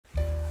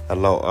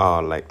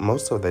Hello, like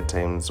most of the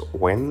times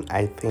when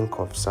I think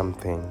of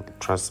something,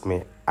 trust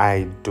me,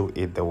 I do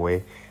it the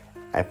way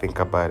I think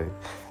about it.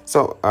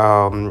 So,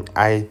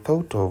 I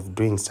thought of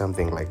doing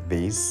something like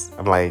this.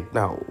 I'm like,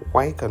 now,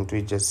 why can't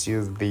we just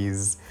use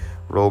these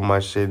roll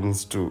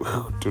machines to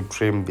to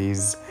trim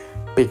these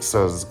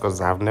pixels? Because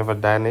I've never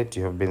done it.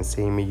 You have been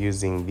seeing me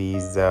using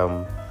these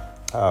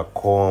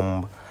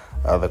comb,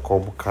 the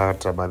comb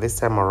cutter, but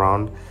this time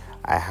around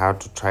I had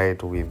to try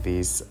it with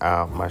this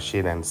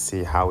machine and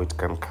see how it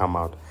can come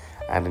out.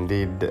 And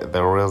indeed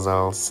the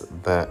results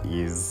that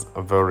is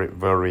very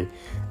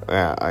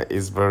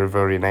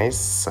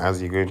nice,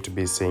 as you're going to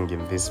be seeing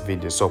in this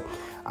video. So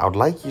I would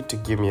like you to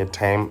give me a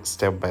time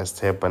step by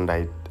step,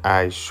 and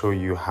I show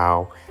you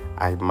how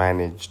I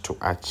managed to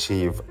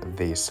achieve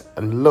this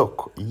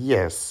look.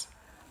 Yes.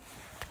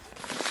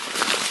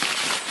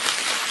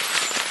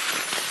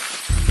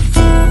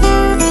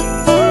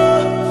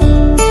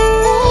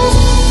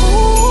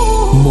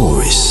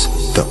 Mousse,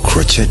 the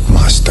crochet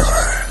master.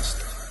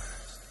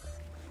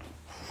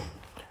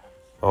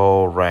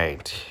 All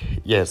right.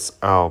 Yes,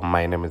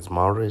 my name is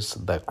Maurice,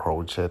 the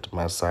crochet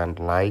master, and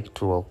like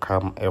to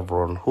welcome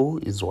everyone who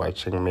is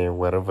watching me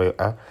wherever you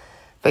are.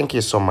 Thank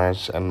you so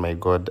much, and may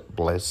God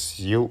bless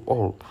you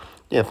all.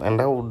 Yes,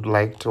 and I would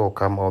like to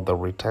welcome all the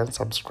return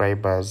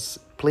subscribers.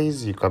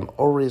 Please, you can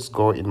always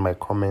go in my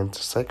comment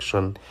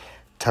section,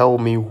 tell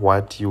me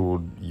what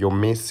you're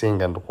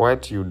missing and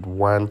what you'd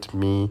want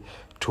me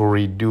to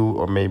redo,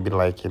 or maybe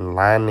like in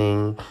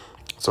learning,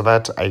 so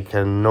that I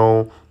can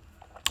know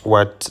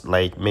what,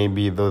 like,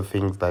 maybe the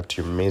things that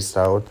you missed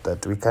out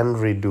that we can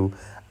redo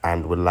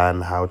and we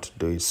learn how to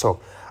do it. So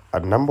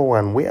number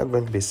one, we are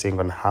going to be seeing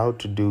on how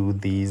to do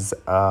these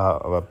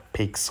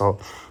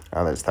pixel,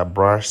 that's the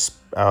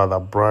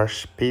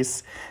brush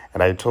piece.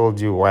 And I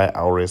told you why I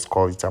always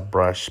call it a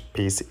brush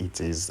piece.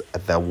 It is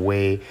the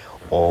way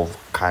of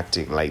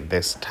cutting, like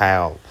the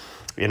style,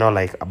 you know,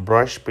 like a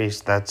brush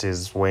piece. That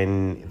is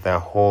when the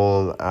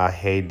whole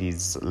head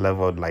is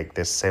leveled, like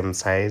the same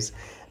size,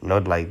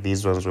 not like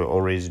these ones we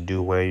always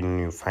do when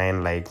you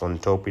find like on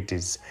top it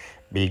is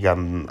big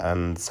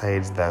and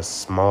sides the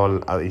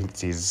small.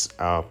 It is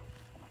on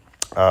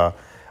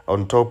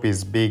top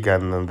is big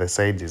and on the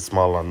side is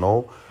smaller.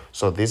 No,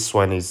 so this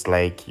one is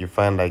like you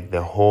find like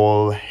the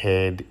whole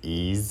head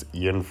is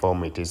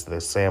uniform. It is the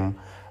same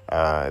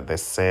the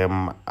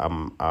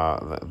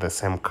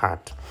same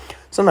cut.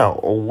 So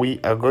now we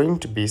are going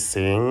to be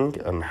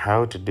seeing on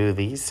how to do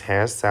this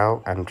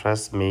hairstyle, and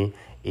trust me,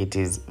 it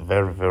is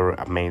very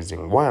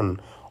amazing.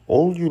 One,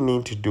 all you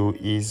need to do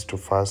is to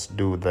first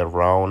do the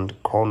round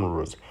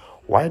cornrows.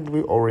 Why do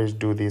we always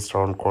do these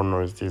round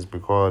cornrows? Is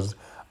because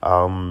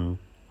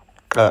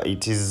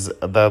it is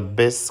the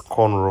best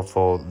cornrow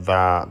for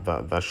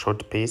the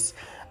short piece.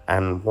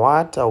 And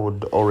what I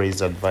would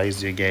always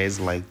advise you guys,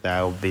 like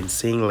that I've been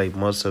seeing, like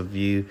most of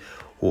you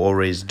who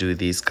always do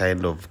this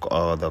kind of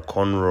the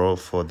cornrow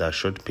for the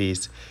short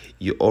piece,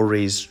 you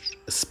always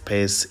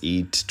space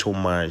it too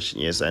much.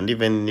 Yes, and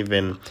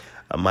even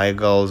my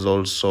girls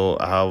also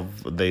have,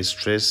 they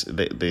stress,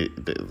 they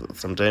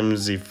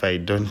sometimes if I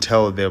don't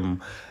tell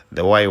them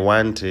the way I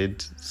want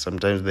it,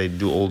 sometimes they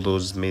do all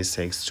those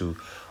mistakes to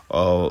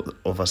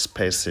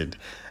overspace it.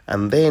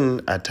 And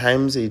then at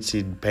times it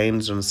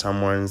depends on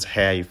someone's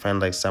hair. You find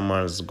like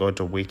someone's got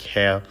a weak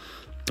hair,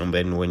 and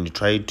then when you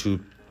try to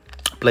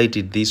plait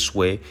it this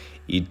way,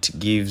 it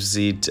gives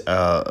it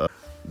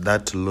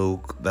that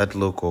look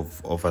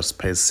of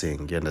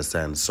overspacing, you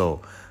understand?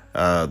 So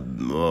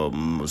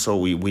so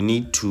we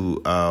need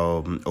to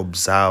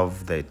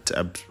observe that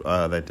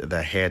that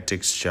the hair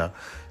texture,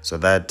 so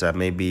that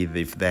maybe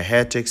if the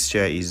hair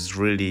texture is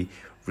really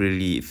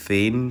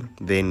thin,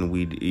 then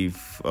we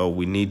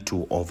need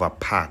to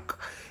overpack.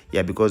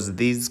 Yeah, because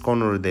these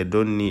corners, they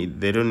don't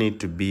need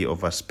to be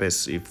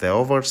overspaced. If they're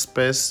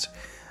overspaced,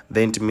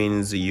 then it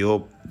means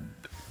your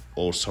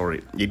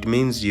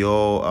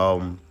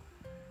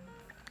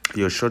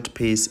short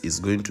piece is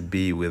going to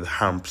be with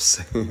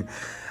humps.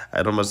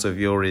 I know most of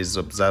you always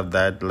observe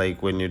that,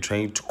 like when you're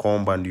trying to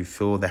comb and you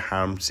feel the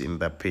humps in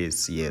the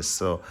piece. Yes,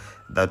 so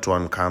that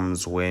one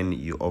comes when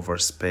you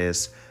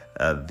overspace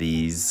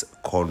these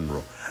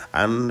cornrow.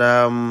 And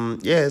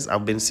yes,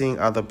 I've been seeing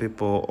other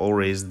people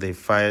always, they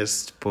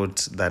first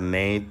put the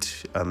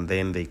net and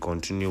then they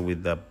continue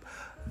with the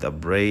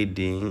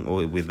braiding,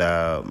 or with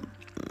the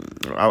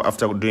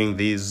after doing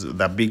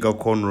the bigger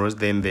cornrows,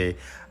 then they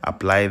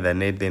apply the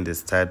net, then they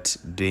start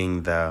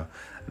doing the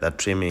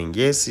trimming.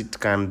 Yes, it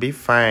can be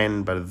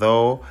fine, but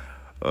though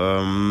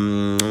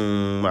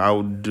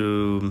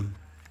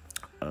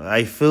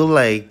I feel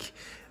like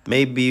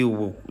maybe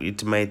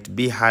it might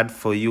be hard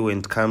for you when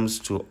it comes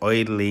to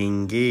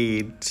oiling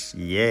it.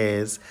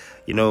 Yes,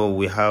 you know,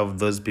 we have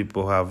those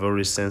people who are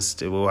very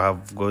sensitive, who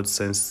have got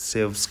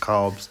sensitive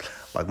scalps.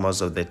 Like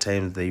most of the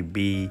time they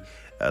be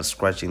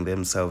scratching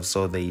themselves,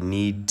 so they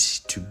need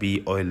to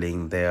be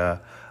oiling their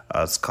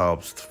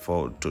scalps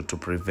to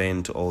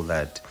prevent all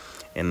that.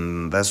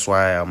 And that's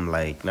why I'm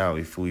like, now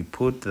if we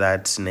put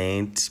that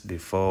net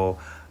before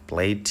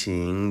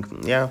plating,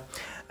 yeah,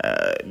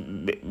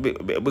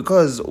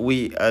 because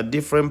we are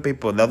different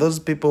people. There are those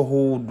people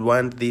who would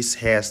want this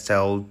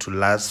hairstyle to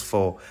last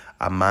for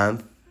a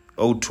month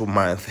or 2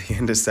 months, you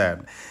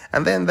understand?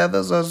 And then there are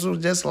those ones who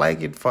just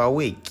like it for a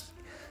week.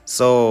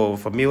 So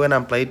for me, when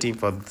I'm plating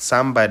for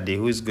somebody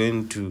who is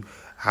going to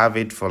have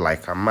it for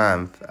like a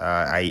month,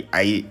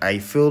 I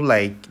feel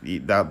like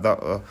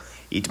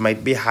it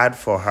might be hard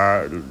for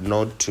her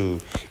not to,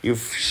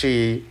 if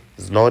she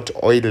is not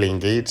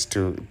oiling it,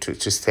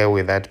 to stay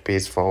with that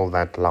paste for all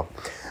that long.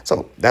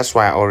 So that's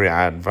why I already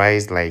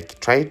advise, like,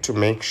 try to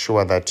make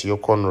sure that your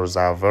cornrows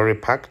are very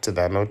packed,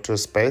 they're not too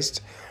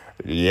spaced.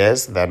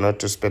 Yes, they're not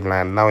too spaced.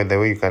 And now the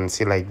way you can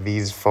see, like,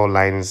 these 4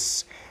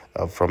 lines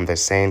from the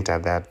center,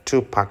 they're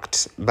too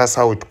packed. That's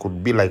how it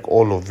could be, like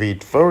all of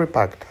it very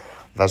packed.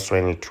 That's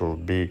when it will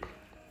be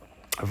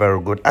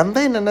very good. And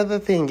then another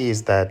thing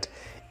is that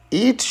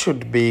it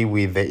should be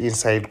with the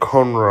inside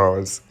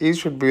cornrows. It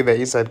should be the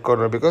inside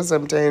corner, because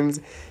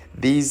sometimes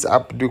these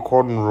updo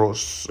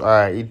cornrows,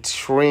 it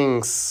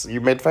shrinks.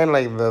 You might find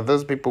like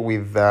those people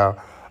with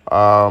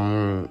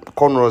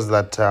cornrows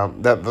that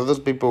those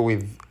people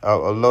with a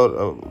lot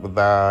of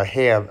the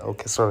hair,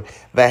 okay, sorry,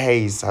 the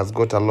hair has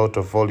got a lot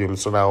of volume.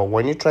 So now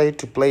when you try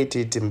to plait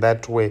it in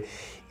that way,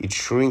 it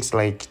shrinks,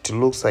 like it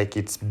looks like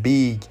it's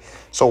big.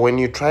 So when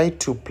you try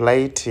to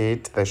plait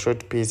it, the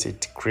short piece,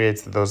 it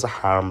creates those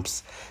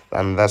humps.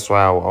 And that's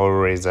why I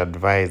always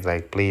advise,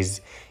 like, please,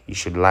 you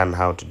should learn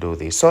how to do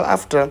this. So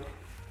after,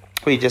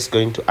 we're just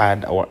going to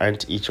add our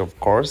anti-itch, of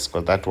course,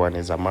 because that one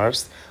is a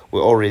must.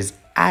 We always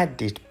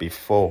add it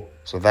before,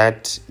 so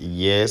that,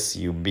 yes,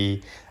 you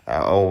be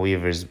all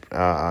weavers,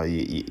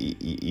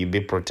 you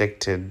be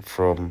protected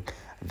from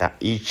the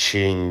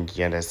itching,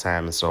 you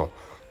understand? So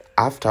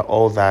after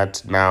all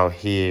that, now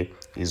here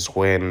is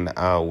when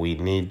we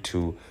need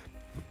to,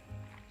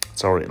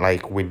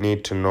 we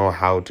need to know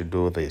how to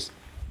do this.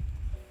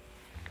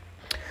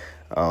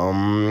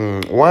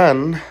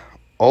 One,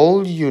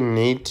 all you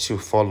need to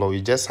follow,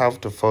 you just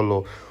have to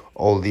follow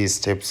all these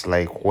steps,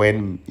 like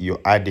when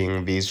you're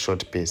adding this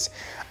short piece.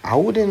 I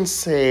wouldn't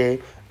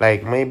say,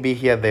 like, maybe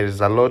here there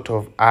is a lot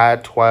of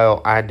art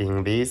while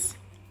adding this,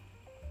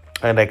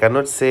 and I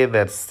cannot say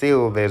that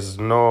still there's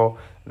no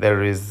art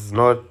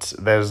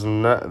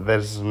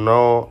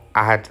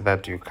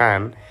that you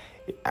can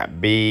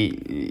be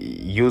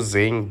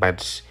using.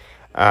 But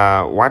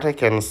what I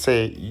can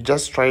say, you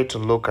just try to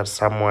look at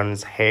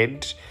someone's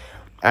head.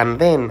 And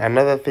then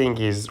another thing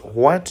is,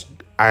 what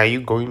are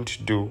you going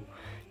to do?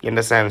 You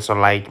understand? So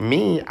like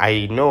me,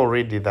 I know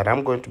already that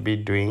I'm going to be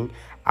doing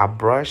a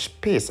brush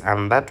piece,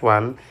 and that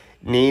one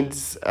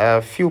needs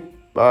a few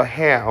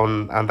hair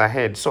on the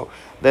head. So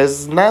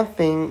there's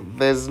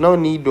no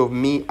need of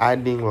me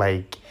adding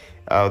like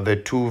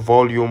the 2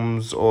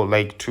 volumes, or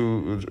like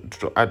to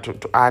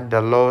add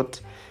a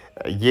lot.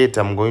 Yet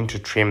I'm going to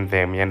trim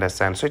them, you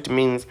understand? So it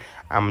means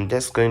I'm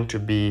just going to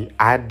be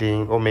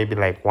adding, or maybe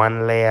like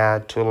 1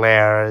 layer, 2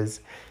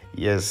 layers.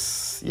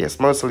 Yes,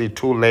 mostly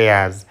 2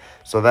 layers,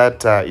 so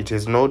that it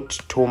is not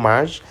too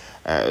much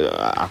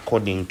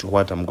according to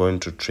what I'm going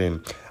to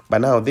trim.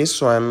 But now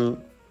this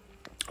one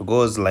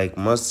goes like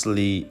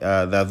mostly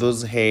there are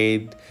those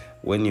head,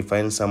 when you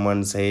find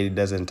someone's head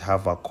doesn't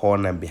have a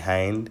corner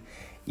behind.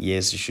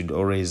 Yes, you should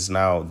always,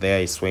 now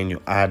there is when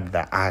you add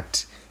the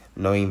art,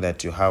 knowing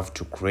that you have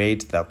to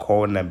create the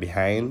corner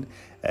behind,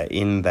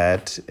 in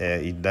that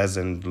it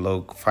doesn't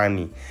look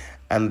funny.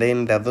 And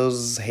then there are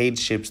those head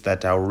shapes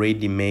that are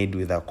already made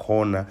with a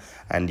corner,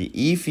 and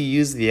if you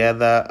use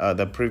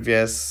the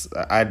previous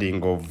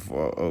adding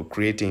of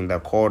creating the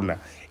corner,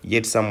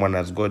 yet someone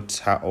has got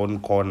her own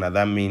corner,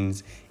 that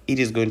means it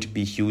is going to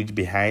be huge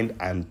behind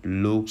and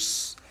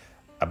looks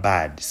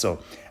bad. So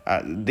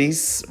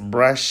this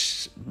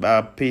brush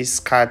piece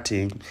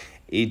cutting,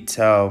 you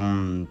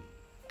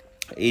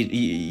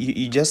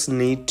just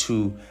need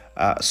to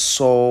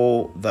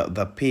sew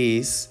the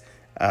piece.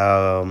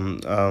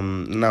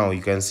 Now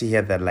you can see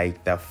here that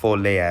like the 4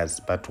 layers,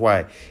 but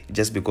why?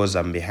 Just because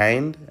I'm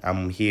behind,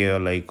 I'm here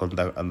like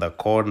on the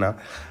corner.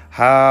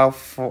 Her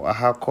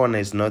corner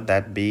is not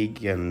that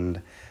big,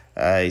 and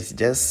it's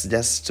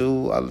just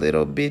to a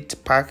little bit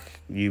pack.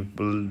 You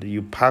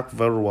pack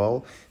very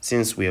well,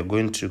 since we are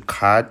going to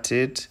cut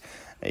it.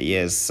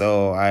 Yes,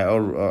 so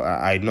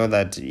I know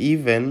that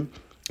even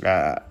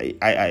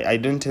I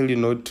don't tell you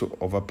not to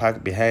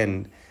overpack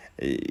behind.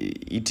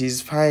 It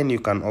is fine, you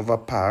can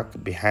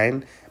overpack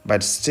behind,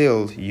 but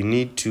still you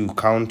need to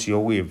count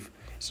your weave.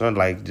 It's not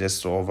like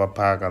just to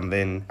overpack and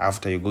then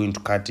after you're going to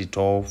cut it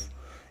off,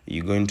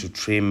 you're going to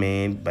trim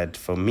it. But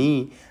for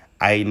me,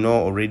 I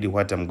know already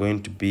what I'm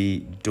going to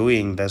be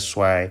doing. That's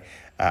why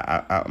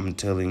I'm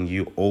telling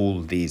you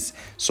all this.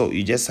 So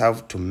you just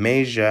have to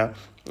measure,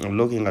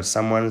 looking at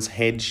someone's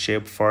head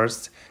shape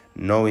first,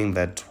 knowing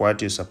that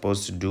what you're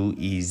supposed to do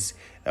is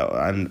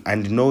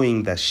and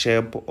knowing the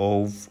shape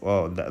of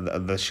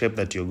the shape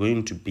that you're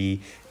going to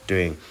be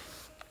doing.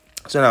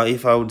 So now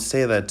if I would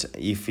say that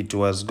if it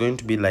was going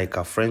to be like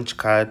a French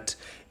cut,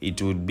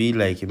 it would be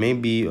like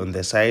maybe on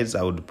the sides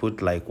I would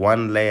put like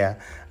one layer,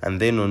 and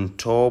then on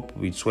top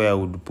it's where I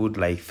would put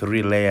like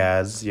 3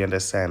 layers, you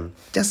understand,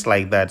 just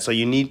like that. So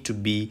you need to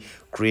be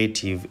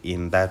creative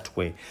in that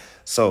way.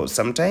 So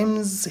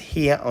sometimes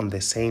here on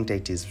the center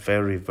it is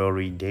very,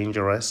 very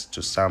dangerous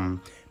to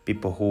some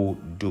people who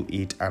do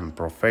it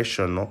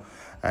unprofessional.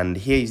 And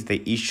here is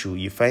the issue.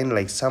 You find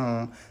like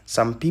some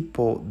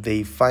people,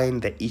 they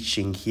find the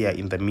itching here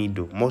in the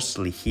middle,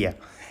 mostly here.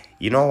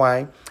 You know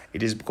why?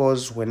 It is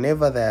because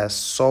whenever they are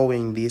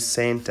sewing this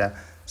center,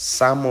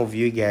 some of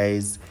you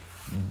guys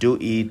do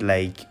it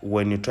like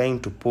when you're trying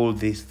to pull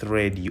this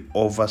thread, you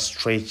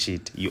overstretch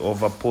it, you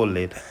over pull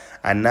it,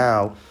 and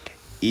now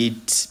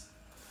it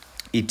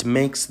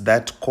makes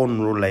that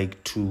cornrow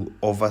like to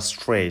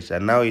overstretch.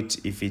 And now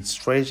if it's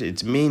stretched,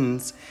 it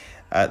means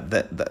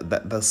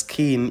the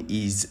skin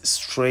is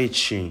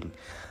stretching.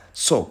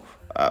 So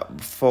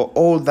for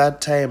all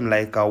that time,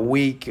 like a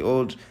week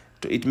old,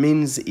 it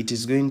means it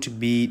is going to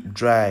be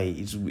dry.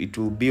 It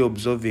will be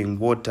absorbing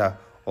water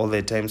all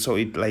the time, so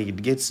it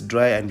gets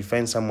dry, and you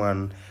find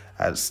someone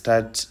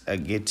start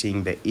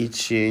getting the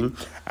itching.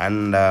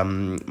 And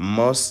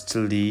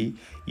mostly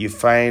you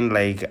find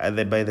like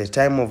by the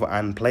time of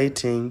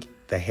unplaiting,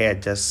 the hair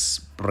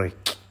just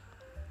break.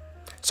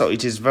 So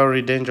it is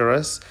very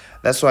dangerous.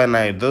 That's why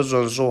now those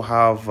ones who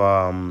have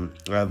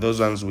those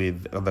ones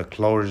with the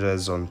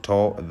closures on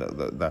top,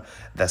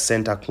 the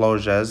center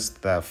closures,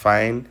 they're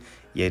fine.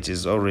 Yeah, it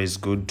is always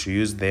good to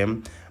use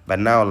them. But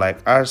now like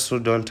us who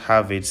don't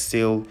have it,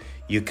 still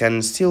you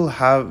can still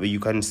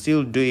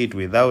do it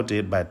without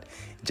it, but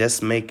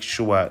just make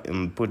sure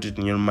and put it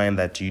in your mind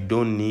that you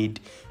don't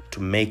need to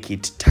make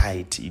it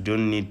tight. You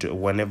don't need to,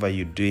 whenever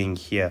you're doing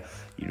here,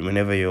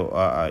 whenever you're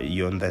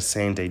on the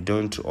center,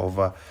 don't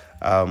over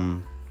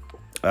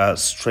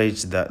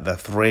stretch the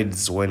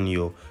threads when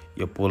you're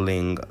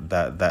pulling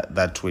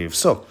that wave.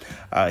 So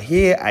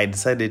here I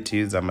decided to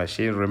use a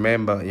machine.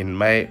 Remember, in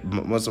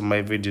most of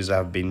my videos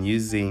I've been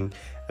using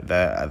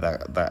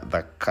the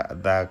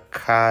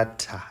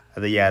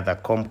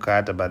comb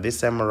cutter, but this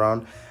time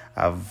around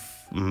I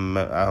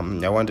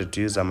wanted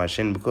to use a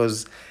machine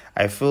because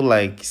I feel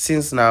like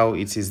since now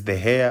it is the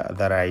hair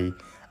that I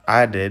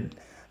added,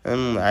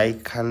 I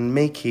can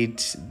make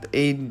it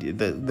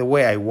the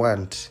way I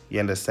want, you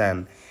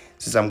understand.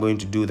 Since I'm going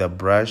to do the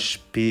brush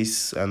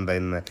piece, and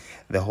then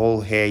the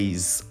whole hair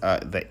is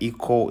the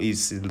echo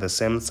is in the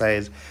same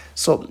size,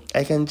 so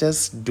I can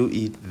just do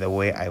it the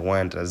way I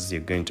want, as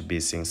you're going to be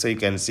seeing. So you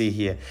can see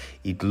here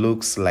it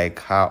looks like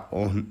her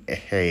own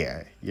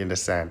hair, you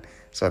understand.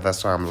 So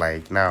that's why I'm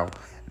like, now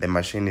the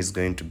machine is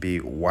going to be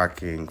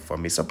working for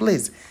me. So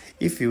please,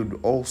 if you'd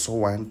also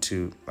want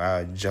to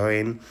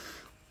join,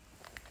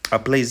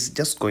 please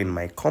just go in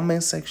my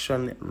comment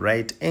section,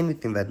 write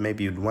anything that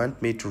maybe you'd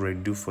want me to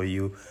redo for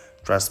you.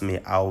 Trust me,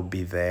 I'll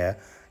be there,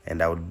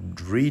 and I would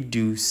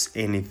reduce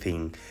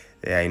anything.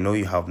 I know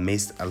you have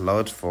missed a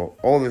lot for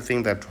all the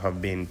things that we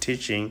have been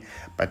teaching,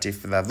 but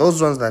if there are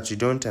those ones that you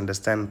don't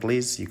understand,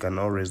 please, you can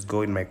always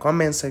go in my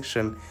comment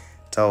section,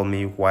 tell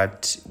me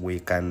what we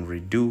can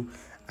redo,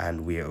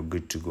 and we are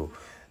good to go.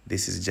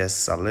 This is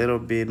just a little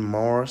bit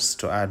more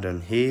to add on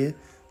here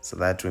so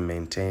that we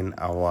maintain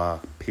our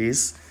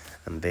piece,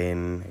 and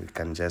then we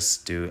can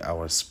just do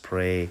our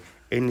spray.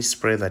 Any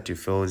spray that you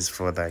feel is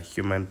for the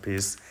human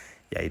piece,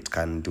 yeah, it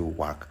can do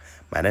work.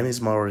 My name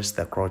is Maurice,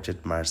 the Crochet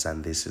Master,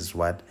 and this is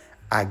what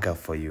I got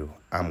for you.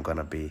 I'm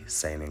gonna be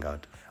signing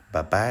out.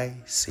 Bye bye,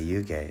 see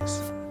you guys.